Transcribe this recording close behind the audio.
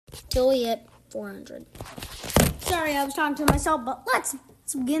till we hit 400. Sorry, I was talking to myself, but let's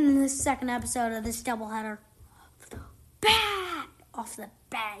begin this second episode of this doubleheader. Off the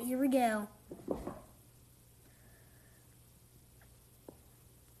bat, here we go.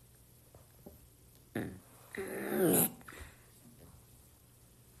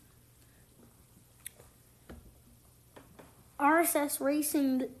 RSS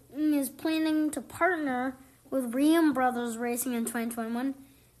Racing is planning to partner with Riem Brothers Racing in 2021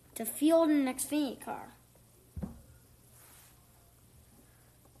 to field an Xfinity car.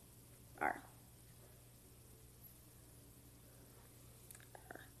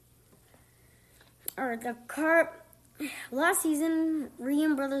 The car last season,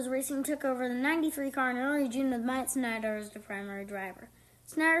 Riem Brothers Racing took over the 93 car in early June with Mike Snyder as the primary driver.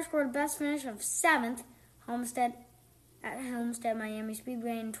 Snyder scored a best finish of 7th at Homestead Miami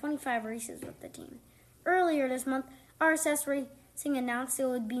Speedway in 25 races with the team. Earlier this month, RSS Racing announced it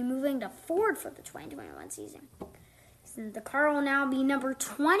would be moving to Ford for the 2021 season. The car will now be number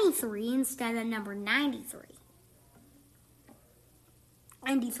 23 instead of number 93.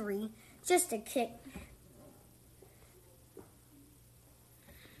 93, just a kick.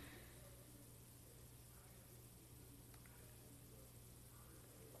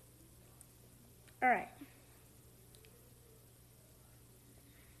 All right.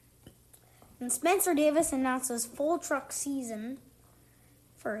 And Spencer Davis announces full truck season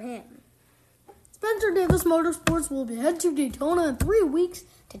for him. Spencer Davis Motorsports will head to Daytona in 3 weeks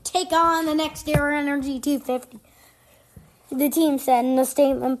to take on the next Air Energy 250. The team said in a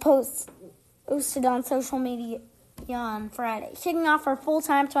statement posted on social media on Friday. Kicking off our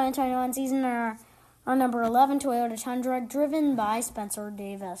full-time 2021 season are our number 11 Toyota Tundra, driven by Spencer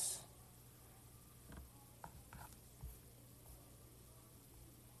Davis.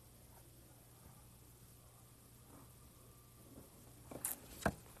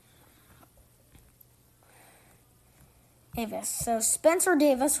 So Spencer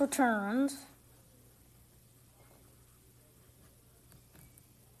Davis returns.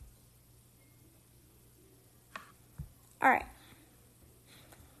 All right.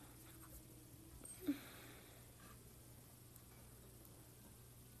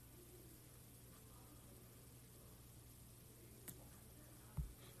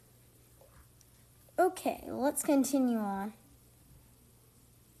 Okay, let's continue on.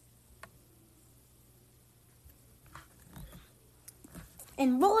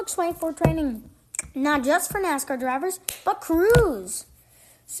 And Rolex 24 training, not just for NASCAR drivers, but crews.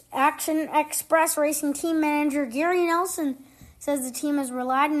 Action Express Racing team manager Gary Nelson says the team has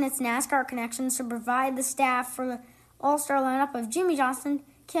relied on its NASCAR connections to provide the staff for the all-star lineup of Jimmy Johnson,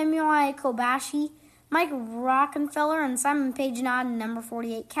 Kamui Kobashi, Mike Rockefeller, and Simon Pagenaud in number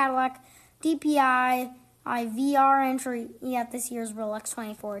 48 Cadillac DPI VR entry at this year's Rolex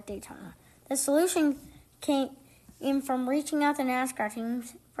 24 at Daytona. The solution came from reaching out to NASCAR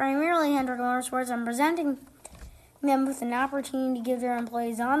teams, primarily Hendrick Motorsports, and presenting them with an opportunity to give their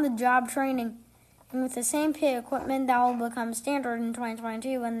employees on-the-job training, and with the same pit equipment that will become standard in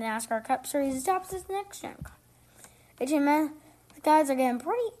 2022 when the NASCAR Cup Series adopts its next-gen car. HMS, the guys are getting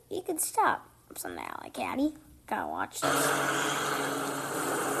pretty. You could stop somehow, like Caddy. Gotta watch this.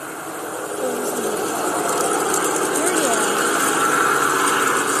 Here we go.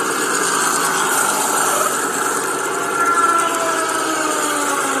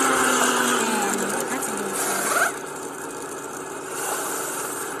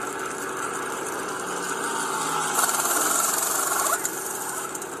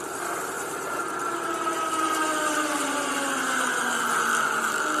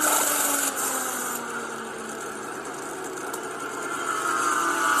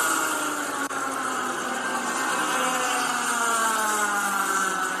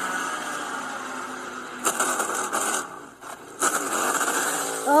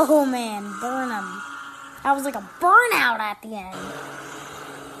 Oh man, burn him. That was like a burnout at the end.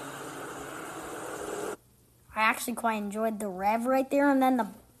 I actually quite enjoyed the rev right there, and then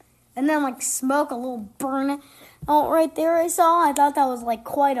like smoke, a little burn out right there I saw. I thought that was like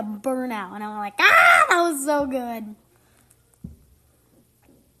quite a burnout, and I'm like, that was so good.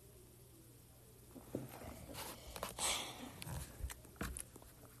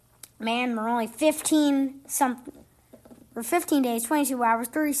 Man, we're only 15 days, 22 hours,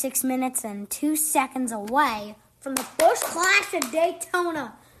 36 minutes, and 2 seconds away from the Busch Clash at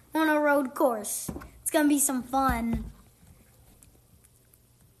Daytona on a road course. It's going to be some fun.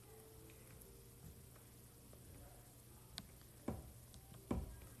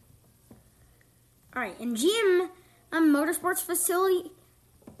 All right, and GM Motorsports facility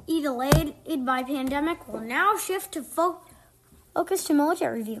delayed by pandemic will now shift to focus to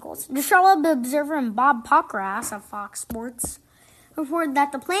military vehicles. The Charlotte Observer and Bob Pockras of Fox Sports reported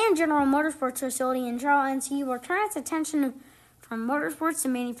that the planned General Motorsports facility in Charlotte, NC, will turn its attention from motorsports to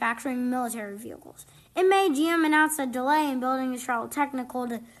manufacturing military vehicles. In May, GM announced a delay in building the Charlotte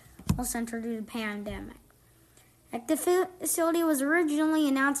Technical Center due to the pandemic. The facility was originally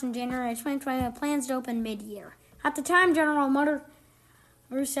announced in January 2020 with plans to open mid-year. At the time, General Motors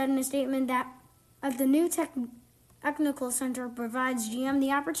said in a statement that the new Technical Center provides GM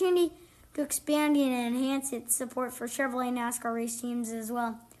the opportunity to expand and enhance its support for Chevrolet NASCAR race teams as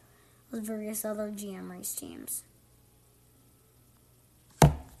well as various other GM race teams.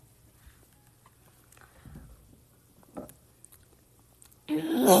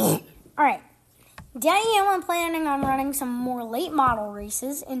 All right. Denny Hamlin planning on running some more late model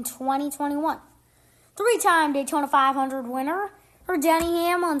races in 2021. Three-time Daytona 500 winner, Denny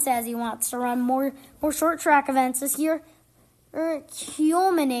Hamlin says he wants to run more short track events this year,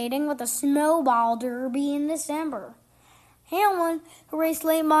 culminating with a snowball derby in December. Hamlin, who raced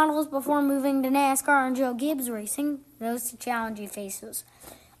late models before moving to NASCAR and Joe Gibbs Racing, knows the challenge he faces.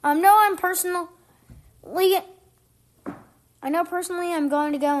 I know personally I'm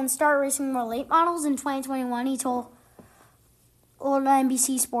going to go and start racing more late models in 2021, he told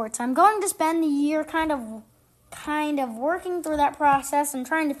NBC Sports. I'm going to spend the year kind of working through that process and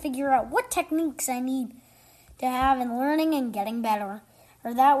trying to figure out what techniques I need to have in learning and getting better,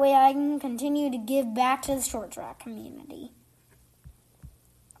 or that way I can continue to give back to the short track community.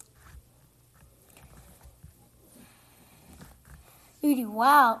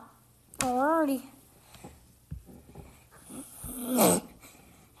 Wow, already.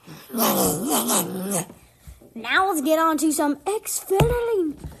 Now let's get on to some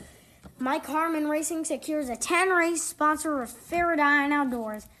Xfinity. Mike Harmon Racing secures a 10-race sponsor with Faradyne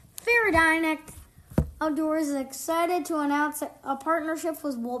Outdoors. Faradyne Outdoors is excited to announce a partnership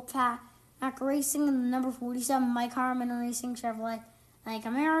with Wolfpack Racing and the number 47 Mike Harmon Racing Chevrolet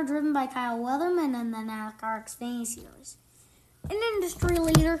Camaro, driven by Kyle Weatherman in the NASCAR Xfinity Series. An industry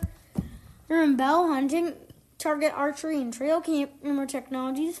leader in bow hunting, target archery, and trail camera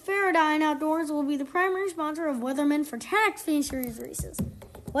technologies, Faradyne Outdoors will be the primary sponsor of Weatherman for 10 Xfinity Series races.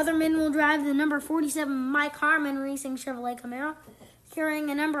 Weatherman will drive the number 47 Mike Harmon Racing Chevrolet Camaro,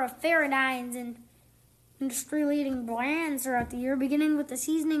 carrying a number of Faradynes and industry-leading brands throughout the year, beginning with the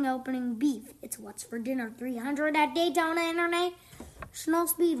seasoning opening beef. It's What's for Dinner 300 at Daytona International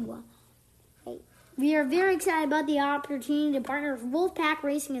Speedway. We are very excited about the opportunity to partner with Wolfpack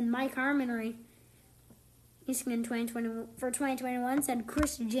Racing and Mike Harmon Racing in 2021, said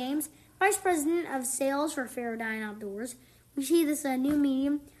Chris James, Vice President of Sales for Faradyne Outdoors. We see this as a new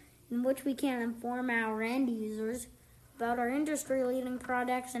medium in which we can inform our end users about our industry-leading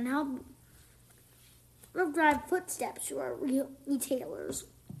products and help drive footsteps to our retailers.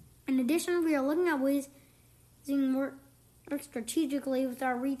 In addition, we are looking at ways to work strategically with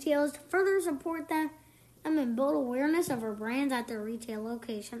our retailers to further support them and build awareness of our brands at their retail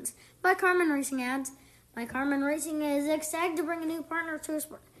locations. Mike Harmon Racing adds, Mike Harmon Racing is excited to bring a new partner to us.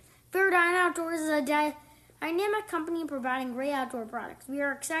 Faradyne Outdoors is a dynamic company providing great outdoor products. We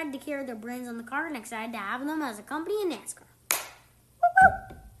are excited to carry their brands on the car and excited to have them as a company in NASCAR.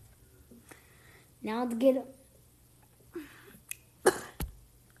 Woo-hoo! Now to get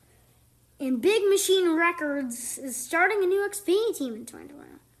and Big Machine Records is starting a new Xfinity team in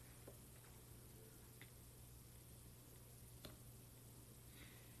 2021.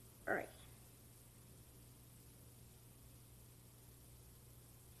 Alright.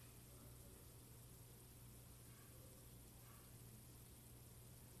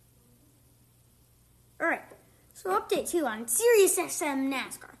 Alright. So update 2 on SiriusXM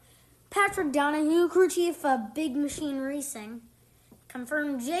NASCAR. Patrick Donahue, crew chief of Big Machine Racing,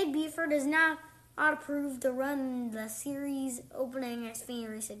 confirmed Jade Buford is now approved to run the series opening Xfinity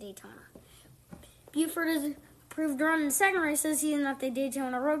race at Daytona. Buford is approved to run the second race this season at the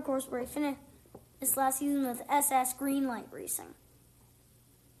Daytona road course where he finished this last season with SS Greenlight Racing.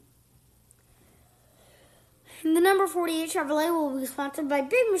 The number 48 Chevrolet will be sponsored by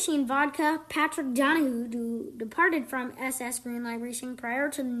Big Machine Vodka. Patrick Donahue, who departed from SS Greenlight Racing prior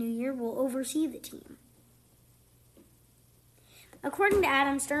to the new year, will oversee the team. According to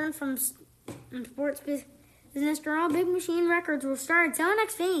Adam Stern from Sports Business Journal, Big Machine Records will start its own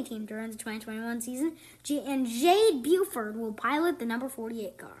Xfinity team during the 2021 season, and Jade Buford will pilot the number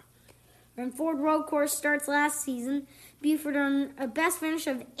 48 car. When Ford Road Course starts last season, Buford earned a best finish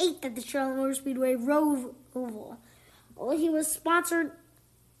of 8th at the Charlotte Motor Speedway Road Oval. He was sponsored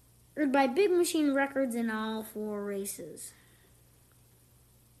by Big Machine Records in all 4 races.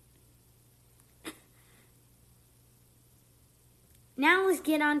 Now let's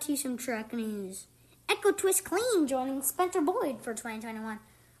get on to some truck news. Echo Twist Clean joining Spencer Boyd for 2021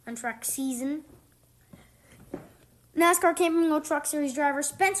 on truck season. NASCAR Camping World Truck Series driver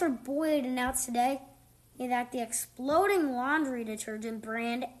Spencer Boyd announced today that the exploding laundry detergent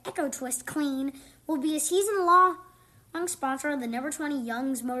brand Echo Twist Clean will be a season-long sponsor of the number 20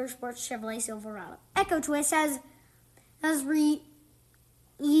 Young's Motorsports Chevrolet Silverado. Echo Twist has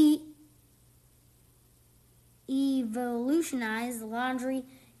revolutionized the laundry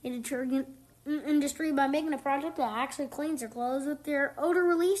and detergent industry by making a product that actually cleans their clothes with their odor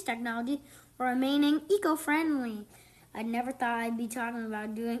release technology while remaining eco-friendly. I never thought I'd be talking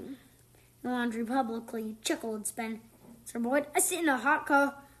about doing laundry publicly, chuckled Spencer Boyd. I sit in a hot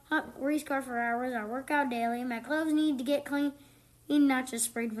race car for hours. I work out daily. My clothes need to get clean, not just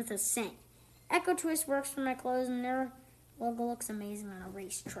sprayed with a scent. Echo Twist works for my clothes, and their logo looks amazing on a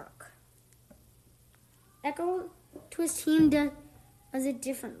race truck. Echo Twist team does it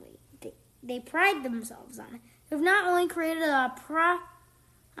differently. They pride themselves on it. They've not only created a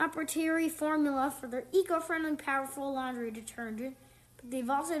proprietary formula for their eco-friendly, powerful laundry detergent, but they've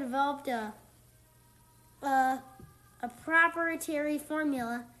also developed a proprietary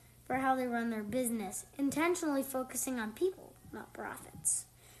formula for how they run their business, intentionally focusing on people, not profits.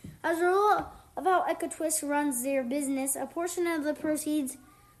 As a result of how Echo Twist runs their business, a portion of the proceeds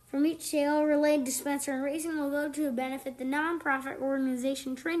from each sale related to Spencer and Racing will go to benefit the nonprofit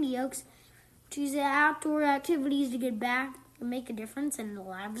organization Trendy Oaks, which uses outdoor activities to give back and make a difference in the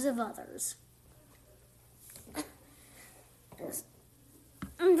lives of others.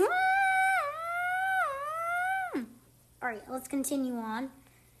 All right, let's continue on.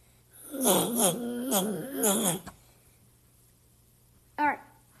 All right,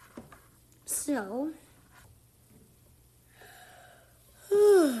 so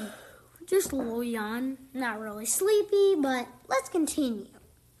just a little yawn. Not really sleepy, but let's continue.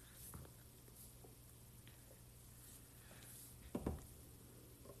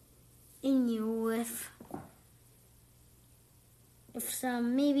 With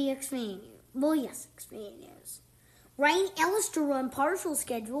some maybe Xfinity news. Well, yes, Xfinity news. Ryan Ellis to run partial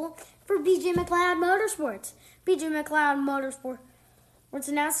schedule for BJ McLeod Motorsports. BJ McLeod Motorsports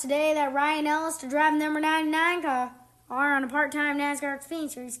announced today that Ryan Ellis to drive number 99 car on a part-time NASCAR Xfinity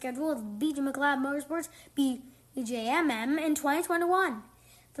Series schedule with BJ McLeod Motorsports BJMM in 2021.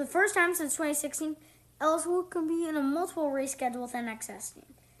 For the first time since 2016, Ellis will compete in a multiple race schedule with NXS team.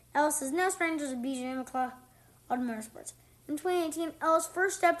 Ellis is no stranger to BJ McLeod Motorsports. In 2018, Ellis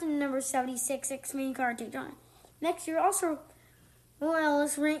first stepped in the number 76 Xfinity car at Daytona. Next year, also, will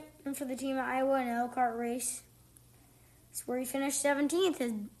Ellis ran for the team at Iowa in an Elkhart race. That's where he finished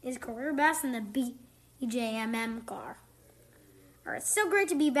 17th, his career best in the BJMM car. All right, it's so great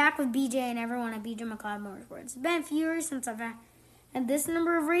to be back with BJ and everyone at BJ McLeod Motorsports. It's been a few years since I've had this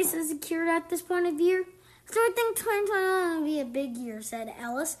number of races secured at this point of year. So I think 2021 will be a big year, said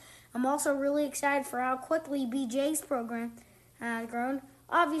Ellis. I'm also really excited for how quickly BJ's program has grown.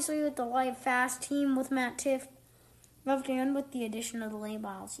 Obviously, with the light fast team with Matt Tiff, and with the addition of the late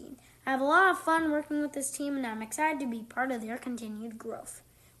model team. I have a lot of fun working with this team, and I'm excited to be part of their continued growth.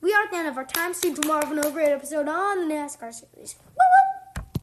 We are at the end of our time. See you tomorrow for another great episode on the NASCAR series. Woo!